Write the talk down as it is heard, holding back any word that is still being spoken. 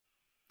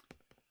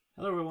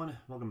Hello everyone,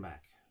 welcome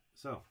back.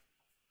 So,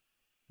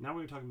 now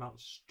we're talking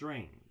about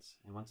strains.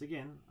 And once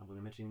again, I'm going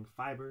to be mentioning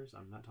fibers.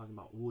 I'm not talking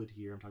about wood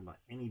here, I'm talking about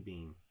any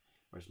beam.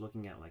 We're just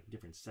looking at like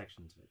different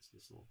sections of it. So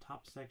this little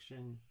top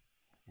section,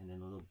 and then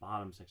the little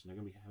bottom section. They're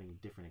going to be having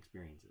different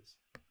experiences.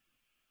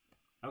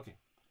 Okay,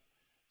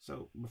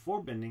 so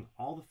before bending,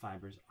 all the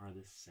fibers are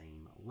the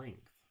same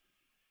length.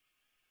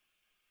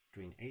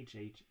 Between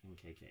HH and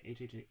KK.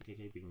 HH and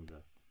KK being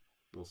the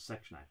little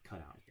section I've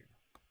cut out here.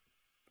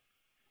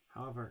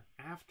 However,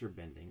 after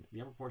bending,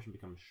 the upper portion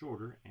becomes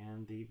shorter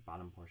and the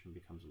bottom portion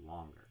becomes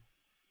longer.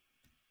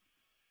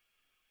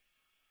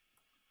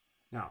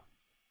 Now,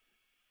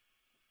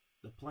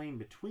 the plane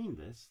between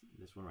this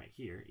one right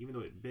here, even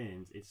though it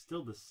bends, it's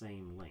still the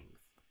same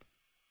length.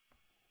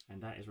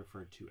 And that is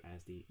referred to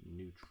as the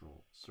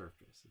neutral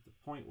surface. It's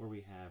the point where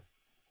we have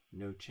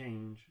no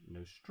change,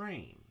 no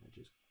strain, which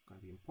is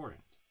going to be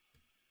important.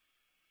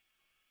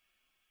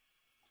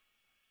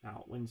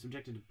 Now, when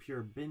subjected to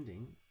pure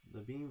bending,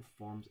 the beam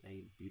forms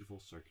a beautiful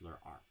circular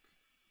arc.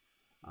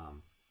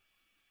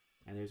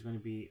 And there's going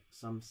to be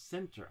some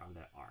center of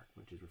that arc,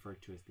 which is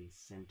referred to as the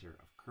center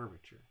of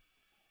curvature,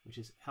 which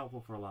is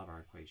helpful for a lot of our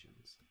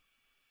equations.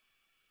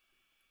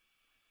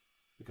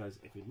 Because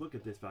if we look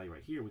at this value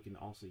right here, we can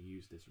also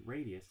use this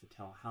radius to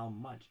tell how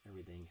much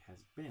everything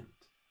has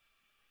bent.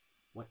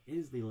 What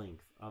is the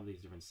length of these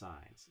different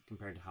sides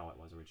compared to how it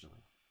was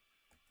originally?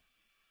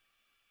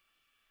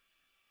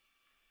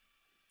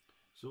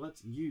 So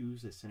let's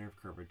use the center of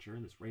curvature,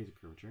 this radius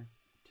of curvature,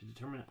 to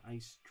determine a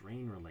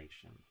strain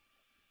relation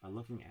by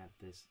looking at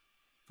this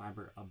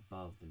fiber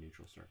above the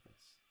neutral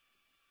surface.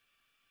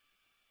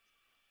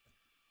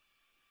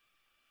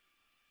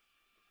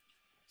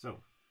 So,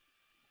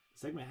 the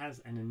segment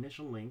has an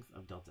initial length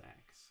of delta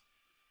x,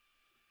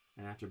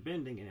 and after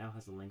bending, it now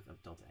has a length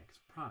of delta x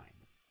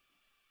prime.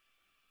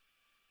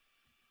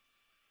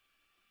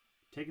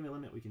 Taking the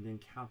limit, we can then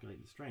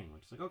calculate the strain,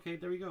 which is like, okay,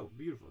 there we go,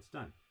 beautiful, it's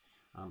done.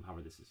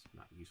 However, this is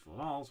not useful at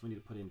all, so we need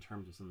to put it in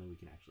terms of something we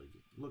can actually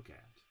look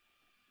at.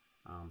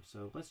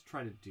 So let's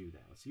try to do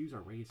that. Let's use our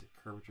radius of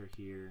curvature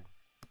here,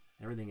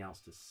 and everything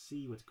else to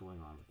see what's going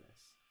on with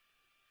this.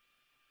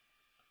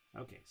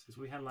 Okay, so this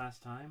we had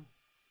last time.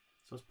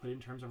 So let's put it in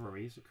terms of our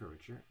radius of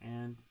curvature,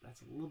 and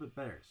that's a little bit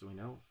better. So we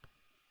know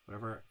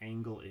whatever our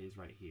angle is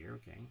right here,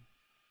 okay,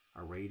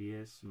 our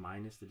radius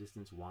minus the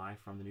distance y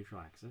from the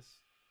neutral axis.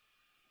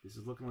 This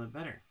is looking a little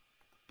better.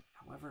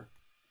 However,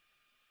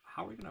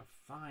 how are we going to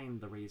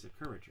find the radius of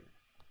curvature?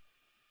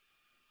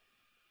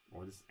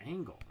 Or this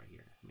angle right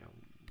here? You know,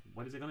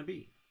 what is it going to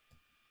be?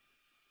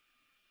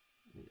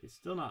 It's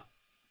still not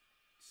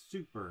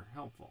super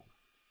helpful.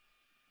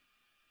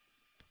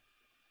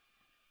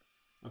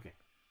 Okay,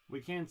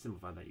 we can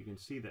simplify that. You can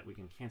see that we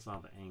can cancel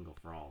out the angle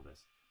for all of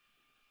this.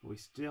 But we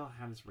still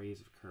have this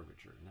radius of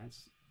curvature, and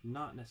that's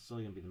not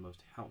necessarily going to be the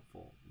most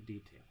helpful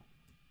detail.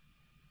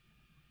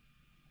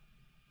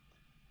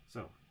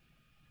 So,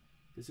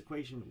 this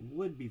equation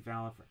would be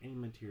valid for any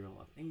material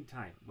of any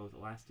type, both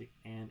elastic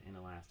and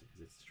inelastic,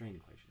 because it's a strain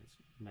equation. It's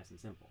nice and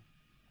simple.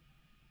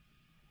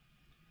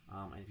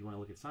 And if you want to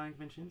look at sign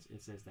conventions,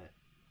 it says that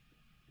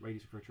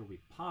radius of curvature will be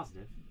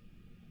positive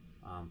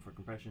for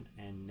compression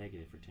and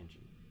negative for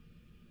tension.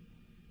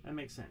 That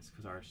makes sense,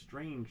 because our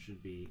strain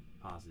should be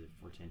positive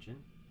for tension,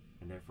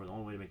 and therefore the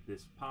only way to make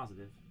this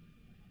positive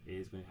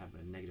is going to have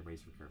a negative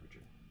radius for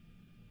curvature.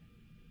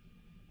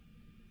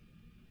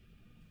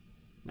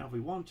 Now, if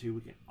we want to,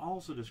 we can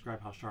also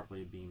describe how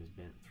sharply a beam is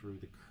bent through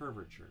the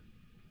curvature,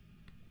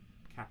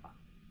 kappa.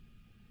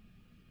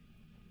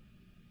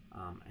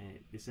 And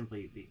it's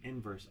simply the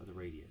inverse of the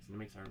radius, and it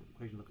makes our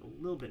equation look a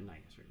little bit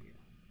nicer here.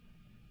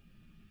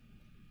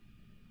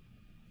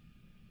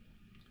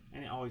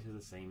 And it always has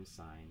the same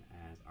sign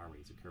as our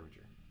radius of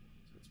curvature.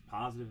 So it's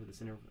positive if the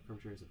center of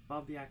curvature is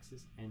above the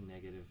axis, and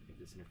negative if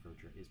the center of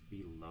curvature is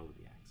below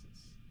the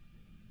axis.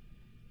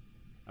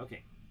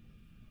 Okay.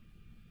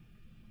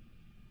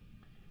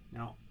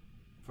 Now,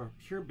 for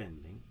pure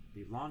bending,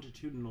 the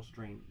longitudinal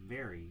strain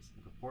varies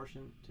in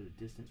proportion to the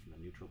distance from the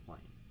neutral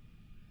plane.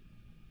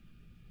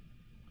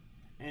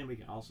 And we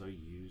can also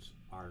use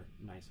our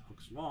nice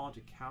Hooke's law to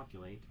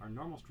calculate our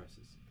normal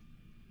stresses.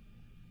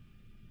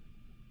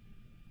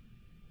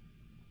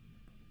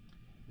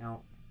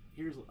 Now,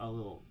 here's a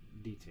little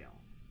detail.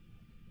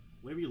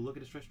 Whenever you look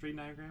at a stress strain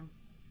diagram,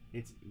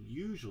 it's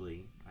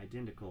usually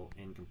identical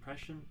in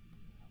compression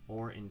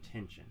or in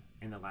tension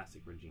in the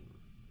elastic regime.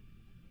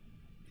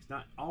 It's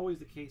not always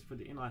the case for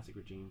the inelastic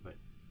regime, but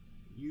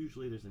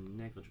usually there's a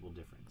negligible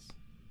difference.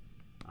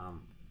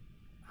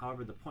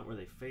 However, the point where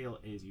they fail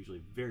is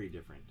usually very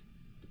different,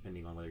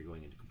 depending on whether you're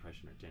going into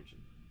compression or tension.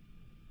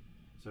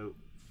 So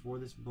for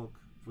this book,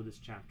 for this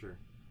chapter,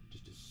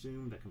 just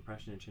assume that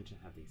compression and tension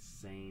have the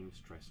same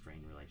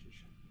stress-strain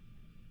relationship.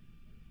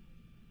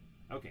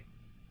 Okay,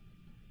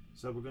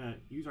 so we're going to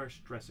use our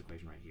stress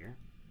equation right here,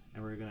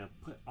 and we're going to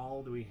put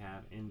all that we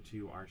have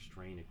into our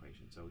strain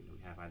equation. So we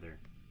have either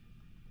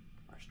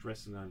our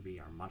stress is going to be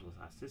our modulus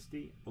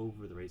elasticity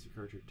over the radius of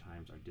curvature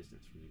times our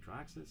distance from the neutral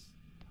axis,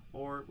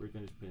 or we're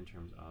going to put in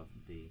terms of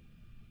the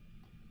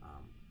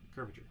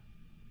curvature.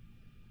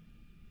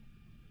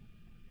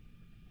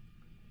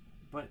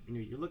 But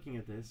you're looking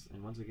at this,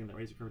 and once again, the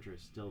radius of curvature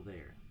is still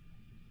there.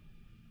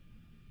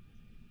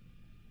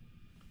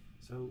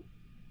 So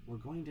we're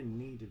going to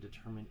need to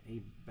determine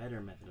a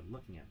better method of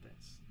looking at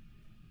this.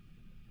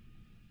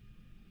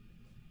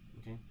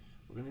 Okay,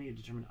 we're going to need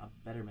to determine a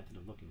better method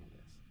of looking at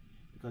this,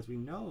 because we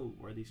know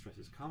where these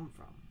stresses come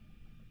from.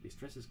 These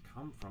stresses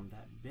come from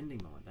that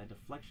bending moment. That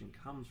deflection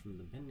comes from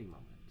the bending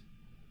moment.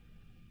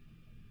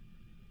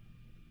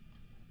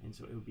 And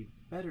so it would be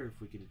better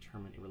if we could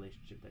determine a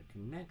relationship that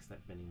connects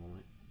that bending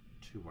moment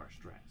to our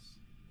stress.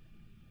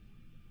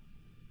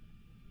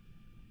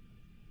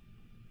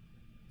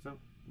 So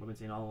what I've been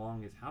saying all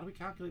along is, how do we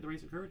calculate the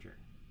radius of curvature?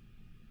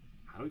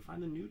 How do we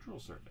find the neutral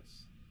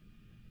surface?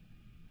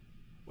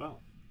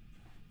 Well,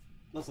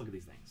 let's look at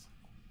these things.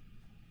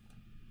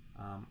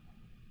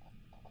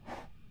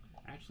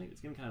 Actually,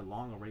 it's getting kind of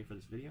long already for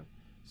this video.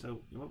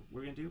 So what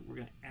we're going to do, we're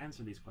going to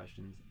answer these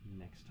questions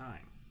next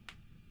time.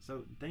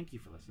 So thank you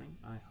for listening.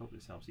 I hope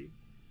this helps you.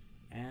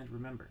 And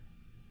remember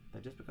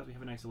that just because we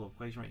have a nice little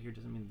equation right here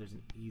doesn't mean there's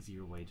an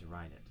easier way to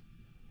write it.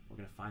 We're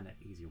going to find that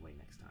easier way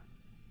next time.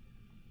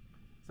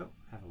 So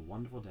have a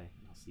wonderful day,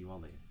 and I'll see you all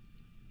later.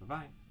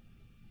 Bye-bye.